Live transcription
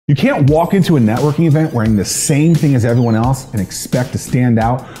You can't walk into a networking event wearing the same thing as everyone else and expect to stand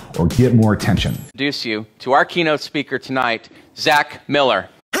out or get more attention. Introduce you to our keynote speaker tonight, Zack Miller.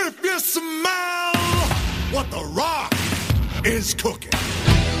 If you smell what the Rock is cooking.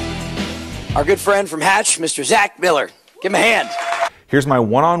 Our good friend from Hatch, Mr. Zack Miller. Give him a hand. Here's my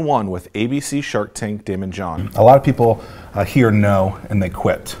one-on-one with ABC Shark Tank Damon John. A lot of people hear no and they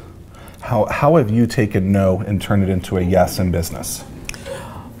quit. How have you taken no and turned it into a yes in business?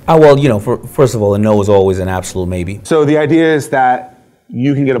 Well, you know, first of all, a no is always an absolute maybe. So the idea is that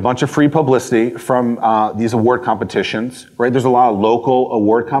you can get a bunch of free publicity from these award competitions, right? There's a lot of local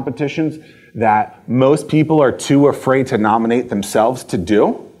award competitions that most people are too afraid to nominate themselves to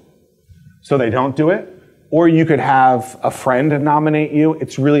do, so they don't do it. Or you could have a friend nominate you.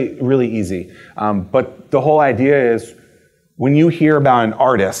 It's really, really easy. But the whole idea is when you hear about an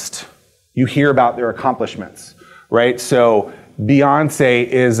artist, you hear about their accomplishments, right? So Beyonce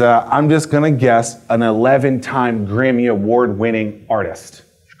is, I'm just gonna guess, an 11-time Grammy Award-winning artist.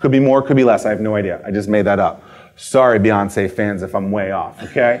 Could be more, could be less, I have no idea. I just made that up. Sorry, Beyonce fans, if I'm way off,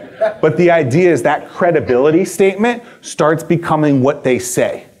 okay? But the idea is that credibility statement starts becoming what they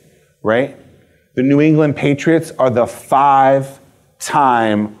say, right? The New England Patriots are the 5-time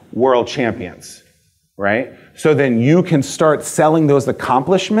world champions, right? So then you can start selling those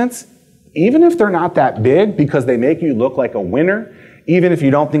accomplishments even if they're not that big, because they make you look like a winner, even if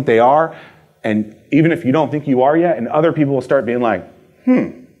you don't think they are, and even if you don't think you are yet, and other people will start being like,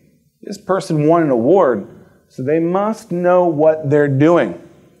 this person won an award, so they must know what they're doing.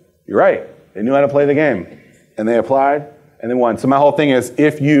 You're right, they knew how to play the game, and they applied, and they won. So my whole thing is,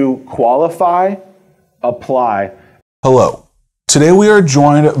 if you qualify, apply. Hello. Today we are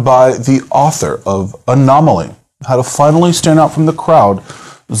joined by the author of Anomaly, How to Finally Stand Out from the Crowd,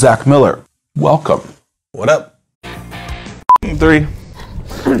 Zack Miller. Welcome. What up? 3,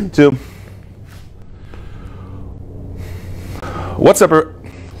 2. What's up?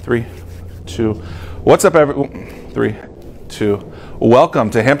 3, 2. What's up, everyone? 3, 2. Welcome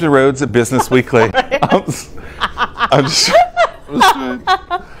to Hampton Roads Business Weekly. I'm just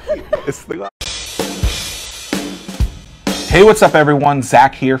it's the. Hey, what's up, everyone?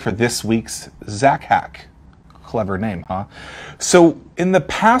 Zack here for this week's Zack Hack. Clever name, huh? So in the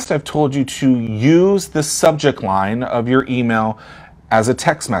past, I've told you to use the subject line of your email as a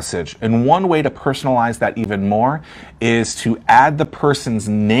text message. And one way to personalize that even more is to add the person's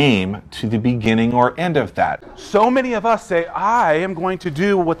name to the beginning or end of that. So many of us say, I am going to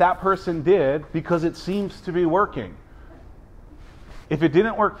do what that person did because it seems to be working. If it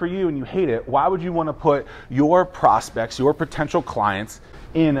didn't work for you and you hate it, why would you want to put your prospects, your potential clients,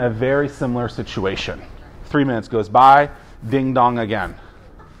 in a very similar situation? 3 minutes goes by, ding dong again.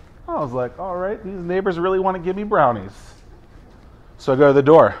 I was like, all right, these neighbors really want to give me brownies. So I go to the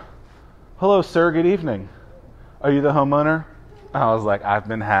door. Hello, sir, good evening. Are you the homeowner? I was like, I've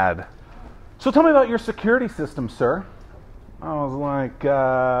been had. So tell me about your security system, sir. I was like,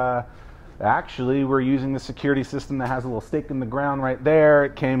 actually, we're using the security system that has a little stake in the ground right there.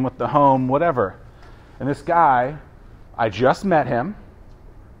 It came with the home, whatever. And this guy, I just met him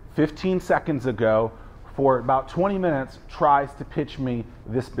 15 seconds ago, for about 20 minutes, tries to pitch me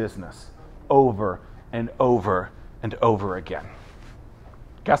this business over and over and over again.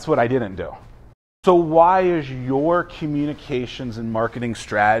 Guess what I didn't do? So why is your communications and marketing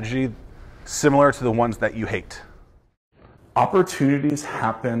strategy similar to the ones that you hate? Opportunities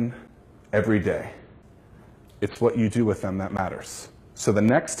happen every day. It's what you do with them that matters. So the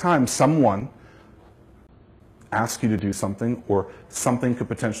next time someone asks you to do something or something could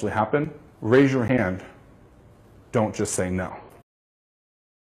potentially happen, raise your hand. Don't just say no.